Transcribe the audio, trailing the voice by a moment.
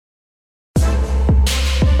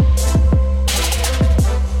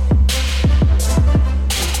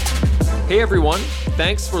Hey everyone,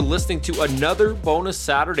 thanks for listening to another bonus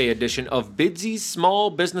Saturday edition of Bidsy's Small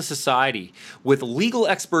Business Society with legal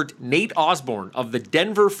expert Nate Osborne of the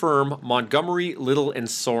Denver firm Montgomery, Little &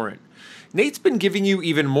 Soren. Nate's been giving you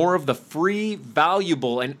even more of the free,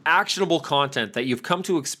 valuable, and actionable content that you've come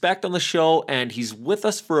to expect on the show, and he's with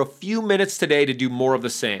us for a few minutes today to do more of the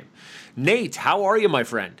same. Nate, how are you, my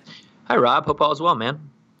friend? Hi, Rob. Hope all is well, man.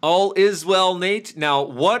 All is well, Nate. Now,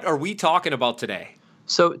 what are we talking about today?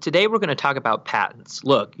 So today we're going to talk about patents.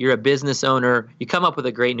 Look, you're a business owner. You come up with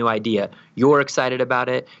a great new idea. You're excited about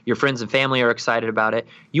it. Your friends and family are excited about it.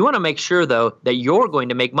 You want to make sure, though, that you're going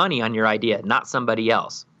to make money on your idea, not somebody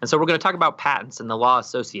else. And so we're going to talk about patents and the law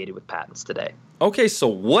associated with patents today. Okay, so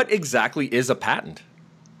what exactly is a patent?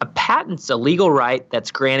 A patent's a legal right that's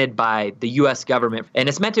granted by the U.S. government, and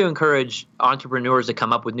it's meant to encourage entrepreneurs to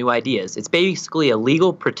come up with new ideas. It's basically a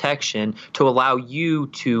legal protection to allow you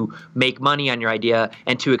to make money on your idea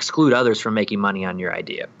and to exclude others from making money on your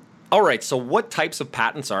idea. All right, so what types of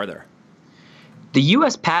patents are there? The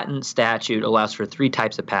U.S. patent statute allows for three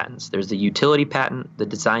types of patents. There's the utility patent, the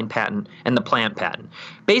design patent, and the plant patent.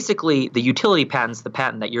 Basically, the utility patent's the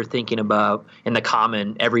patent that you're thinking about in the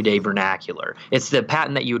common everyday vernacular. It's the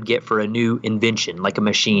patent that you would get for a new invention, like a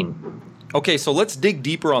machine. Okay, so let's dig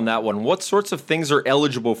deeper on that one. What sorts of things are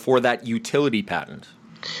eligible for that utility patent?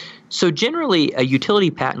 So generally, a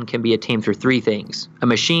utility patent can be attained for three things: a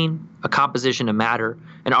machine, a composition of matter,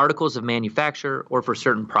 and articles of manufacture, or for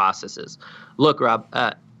certain processes. Look, Rob,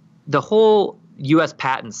 the whole U.S.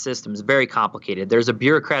 patent system is very complicated. There's a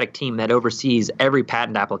bureaucratic team that oversees every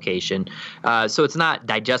patent application, so it's not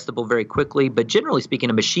digestible very quickly. But generally speaking,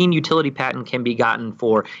 a machine utility patent can be gotten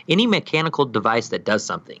for any mechanical device that does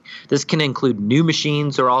something. This can include new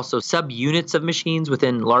machines or also subunits of machines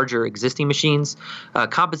within larger existing machines.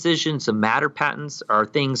 Compositions of matter patents are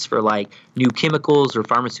things for like new chemicals or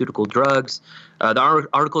pharmaceutical drugs. The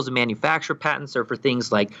articles of manufacture patents are for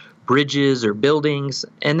things like bridges or buildings,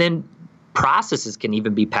 and then processes can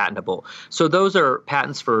even be patentable. So those are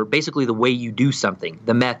patents for basically the way you do something,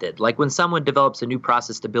 the method, like when someone develops a new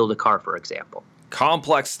process to build a car, for example.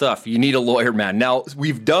 Complex stuff. You need a lawyer, man. Now,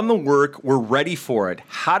 we've done the work. We're ready for it.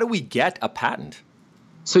 How do we get a patent?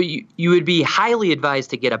 So you would be highly advised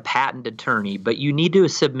to get a patent attorney, but you need to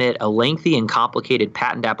submit a lengthy and complicated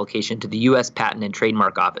patent application to the U.S. Patent and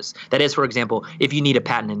Trademark Office. That is, for example, if you need a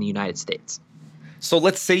patent in the United States. So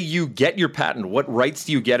let's say you get your patent. What rights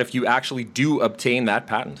do you get if you actually do obtain that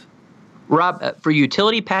patent? Rob, for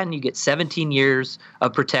utility patent, you get 17 years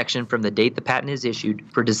of protection from the date the patent is issued.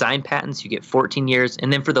 For design patents, you get 14 years.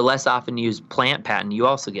 And then for the less often used plant patent, you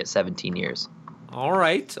also get 17 years. All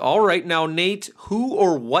right. Now, Nate, who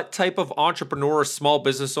or what type of entrepreneur or small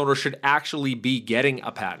business owner should actually be getting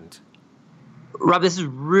a patent? Rob,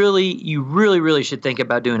 you really should think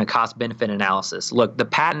about doing a cost-benefit analysis. Look, the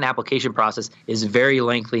patent application process is very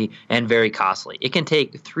lengthy and very costly. It can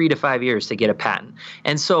take 3 to 5 years to get a patent.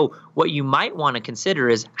 And so what you might want to consider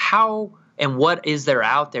is how and what is there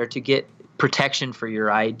out there to get protection for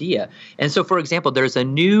your idea. And so, for example, there's a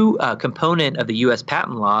new component of the U.S.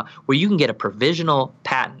 patent law where you can get a provisional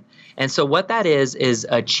patent. And so what that is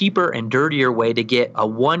a cheaper and dirtier way to get a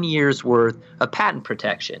 1 year's worth of patent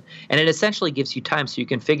protection. And it essentially gives you time so you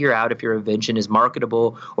can figure out if your invention is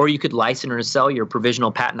marketable, or you could license or sell your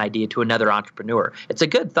provisional patent idea to another entrepreneur. It's a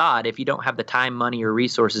good thought if you don't have the time, money, or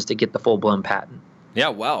resources to get the full-blown patent. Yeah,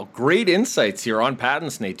 wow. Great insights here on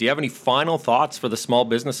patents, Nate. Do you have any final thoughts for the Small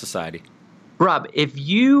Business Society? Rob, if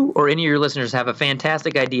you or any of your listeners have a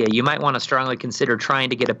fantastic idea, you might want to strongly consider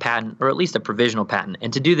trying to get a patent or at least a provisional patent.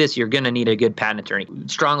 And to do this, you're going to need a good patent attorney.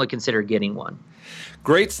 Strongly consider getting one.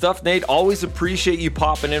 Great stuff, Nate. Always appreciate you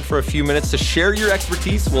popping in for a few minutes to share your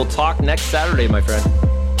expertise. We'll talk next Saturday, my friend.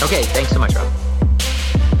 Okay, thanks so much, Rob.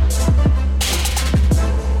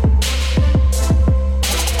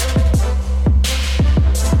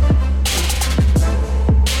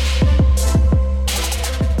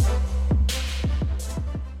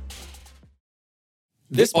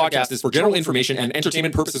 This podcast is for general information and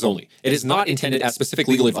entertainment purposes only. It is not intended as specific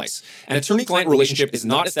legal advice. An attorney-client relationship is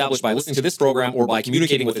not established by listening to this program or by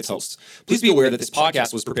communicating with its hosts. Please be aware that this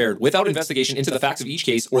podcast was prepared without investigation into the facts of each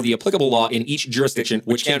case or the applicable law in each jurisdiction,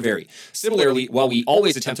 which can vary. Similarly, while we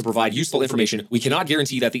always attempt to provide useful information, we cannot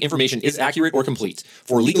guarantee that the information is accurate or complete.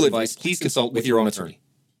 For legal advice, please consult with your own attorney.